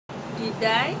Did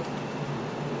I?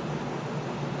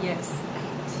 Yes, I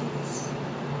did.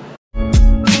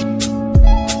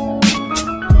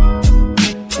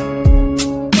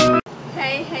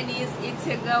 Hey honeys, it's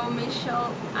your girl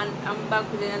Michelle and I'm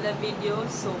back with another video.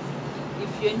 So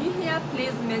if you're new here,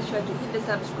 please make sure to hit the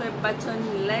subscribe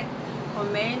button, like,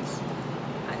 comment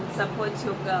and support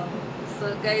your girl.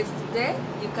 So guys, today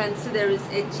you can see there is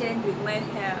a change with my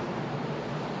hair.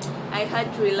 I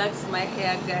had to relax my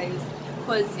hair, guys,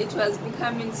 because it was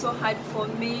becoming so hard for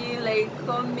me, like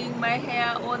combing my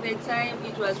hair all the time.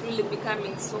 It was really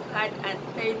becoming so hard and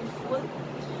painful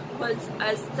because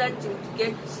I started to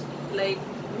get like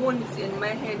wounds in my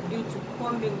hair due to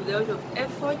combing with a lot of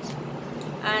effort,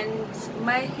 and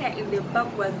my hair in the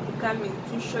back was becoming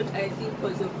too short, I think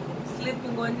because of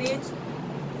sleeping on it.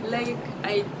 Like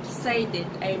I decided,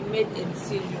 I made a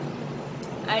decision.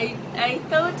 I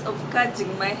thought of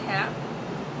cutting my hair,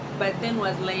 but then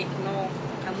was like, no,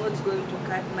 I'm not going to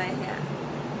cut my hair.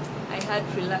 I had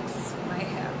to relax my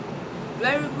hair. Do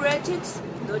I regret it?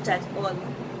 Not at all,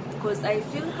 because I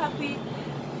feel happy.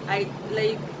 I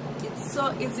like it's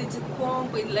so easy to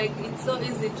comb it, like it's so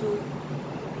easy to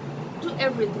do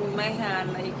everything with my hair,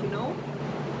 like, you know,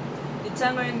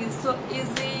 detangling is so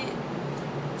easy,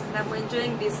 and I'm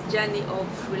enjoying this journey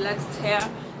of relaxed hair.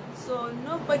 So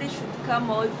nobody should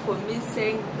come out for me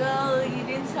saying, girl, you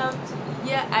didn't have to.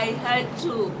 Yeah, I had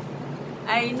to.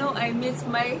 I know I miss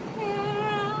my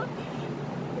hair.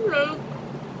 Look,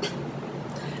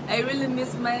 I really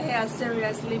miss my hair,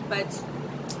 seriously, but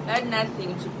I had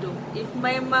nothing to do. If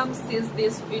my mom sees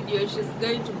this video, she's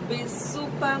going to be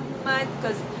super mad,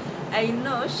 because I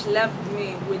know she loved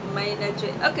me with my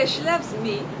energy. Okay, she loves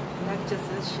me, not just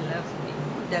says she loves me.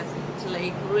 Who doesn't?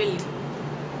 Like, really?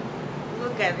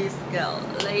 Look at this girl.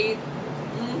 Like,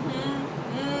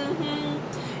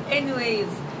 Anyways,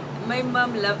 my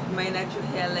mom loved my natural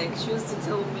hair. Like, she used to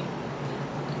tell me,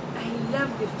 I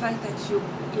love the fact that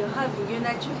you're having your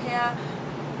natural hair.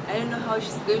 I don't know how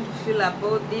she's going to feel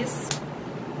about this,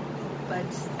 but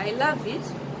I love it.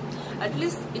 At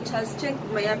least it has changed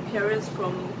my appearance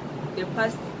from the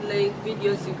past like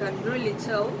videos. You can really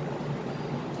tell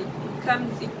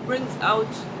it brings out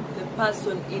the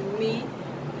person in me.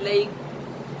 Like,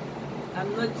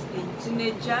 I'm not a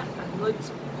teenager, I'm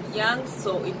not young,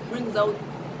 so it brings out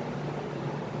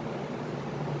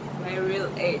my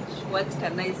real age. What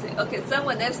can I say? Okay,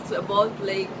 someone asked about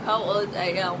like how old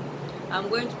I am. I'm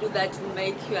going to do that in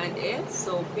my Q&A,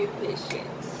 so be patient.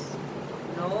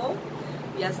 No,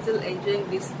 we are still enjoying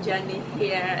this journey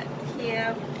here.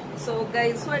 So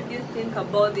guys, what do you think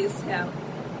about this hair?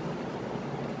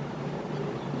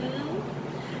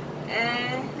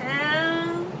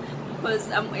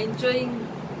 Because I'm enjoying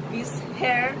this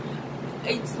hair.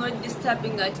 It's not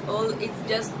disturbing at all. It's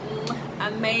just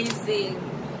amazing.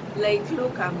 Like,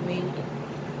 look at me.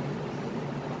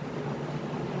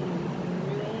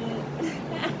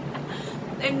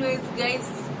 Anyways guys,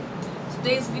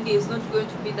 today's video is not going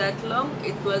to be that long.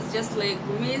 It was just like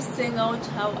me saying out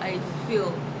how I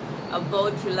feel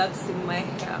about relaxing my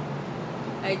hair.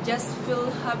 I just feel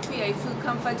happy, I feel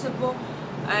comfortable.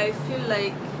 I feel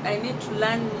like I need to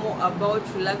learn more about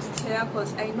relaxed hair,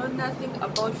 because I know nothing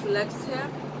about relaxed hair.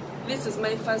 This is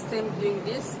my first time doing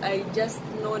this. I just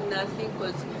know nothing,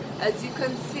 because as you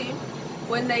can see,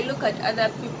 when I look at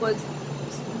other people's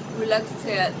relaxed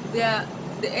hair,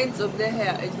 the ends of their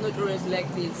hair is not always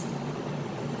like this.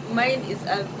 Mine is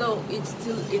as though it's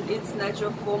still in its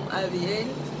natural form at the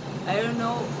end. I don't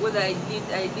know whether I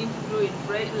didn't do it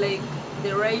right, like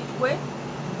the right way,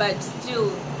 but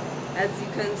still, as you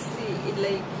can see,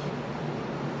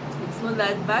 it's not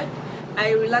that bad.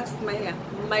 I relaxed my hair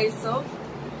myself.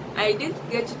 I didn't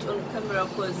get it on camera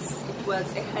because it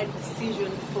was a hard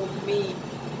decision for me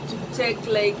to take.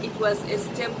 Like, it was a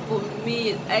step for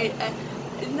me. I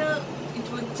you know,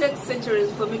 it would take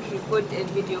centuries for me to record a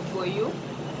video for you.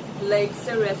 Like,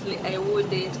 seriously, I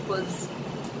wouldn't, because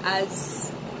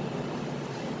as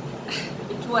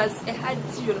it was a hard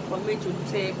decision for me to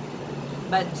take,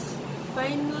 but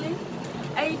finally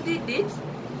I did it.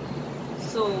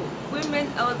 So women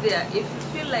out there, if you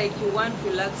feel like you want to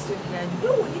relax your hair,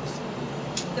 do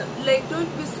it. Like,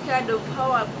 don't be scared of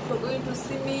how are people going to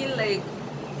see me, like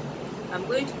I'm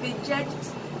going to be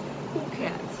judged. Who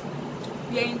cares?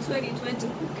 We are in 2020.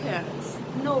 Who cares?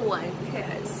 No one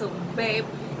cares. So babe,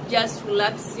 just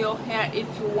relax your hair if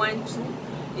you want to.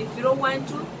 If you don't want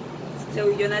to, stay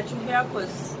with your natural hair,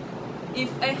 because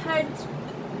if I had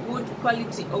good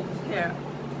quality of hair,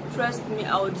 trust me,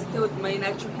 I would stay with my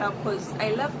natural hair, because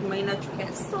I loved my natural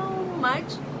hair so much.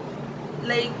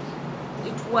 Like,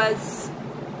 it was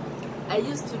I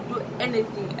used to do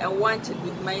anything I wanted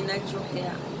with my natural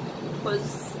hair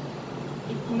because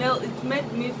it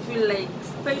made me feel like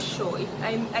special.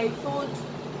 I felt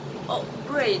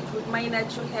great with my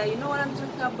natural hair. You know what I'm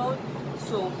talking about?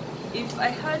 So if I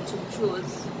had to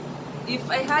choose, if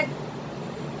I had,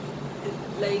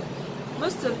 like,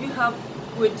 most of you have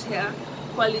good hair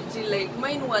quality, like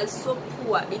mine was so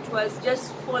poor, it was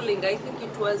just falling. I think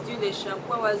it was due to the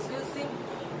shampoo I was using,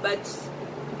 but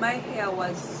my hair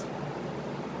was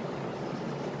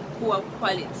poor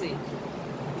quality.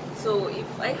 So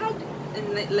if I had,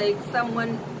 like,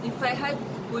 if I had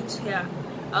good hair,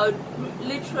 I would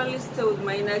literally stay with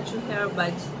my natural hair,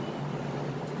 but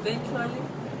eventually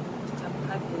I'm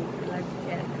having black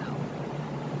hair now.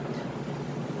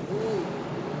 Ooh,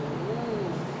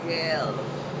 girl,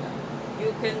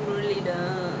 you can really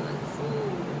dance.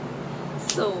 Ooh.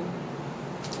 So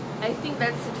I think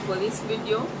that's it for this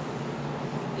video.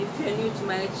 If you're new to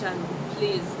my channel,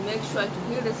 please make sure to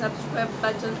hit the subscribe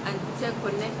button and stay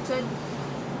connected.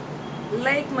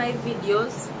 Like my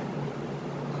videos,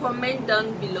 comment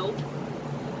down below.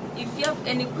 If you have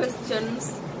any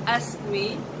questions, ask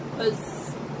me,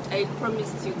 because I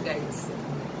promised you guys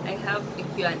I have a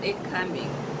Q&A coming.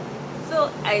 So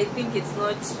I think it's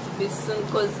not to be soon,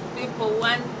 because people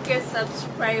 1K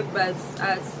subscribers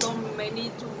are so many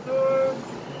to go.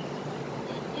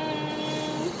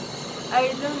 I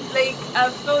don't, like, I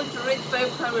failed to reach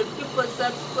 500 people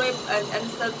subscribe and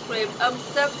unsubscribe. I'm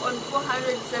stuck on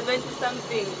 470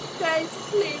 something. Guys,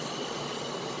 please.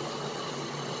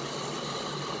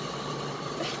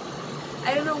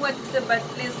 I don't know what to say, but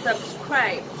please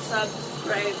subscribe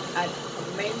and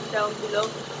comment down below.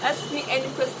 Ask me any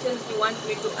questions you want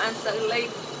me to answer.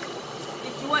 Like,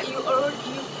 if you want,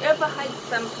 you've ever had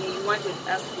something you wanted to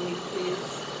ask me, please,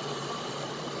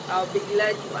 I'll be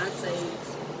glad to answer it,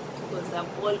 because I'm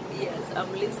all ears.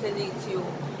 I'm listening to you,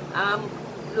 I'm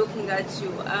looking at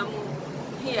you, I'm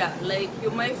here. Like,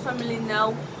 you're my family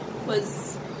now,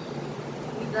 because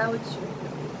without you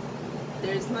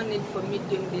there is no need for me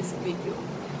doing this video.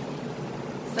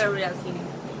 Seriously,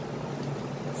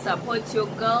 support your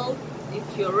girl.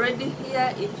 If you're already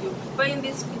here, if you find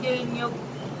this video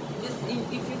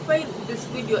if you find this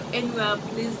video anywhere,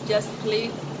 please just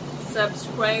click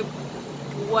subscribe,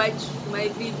 watch my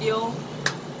video.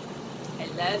 I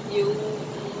love you.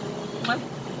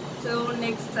 Till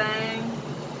next time.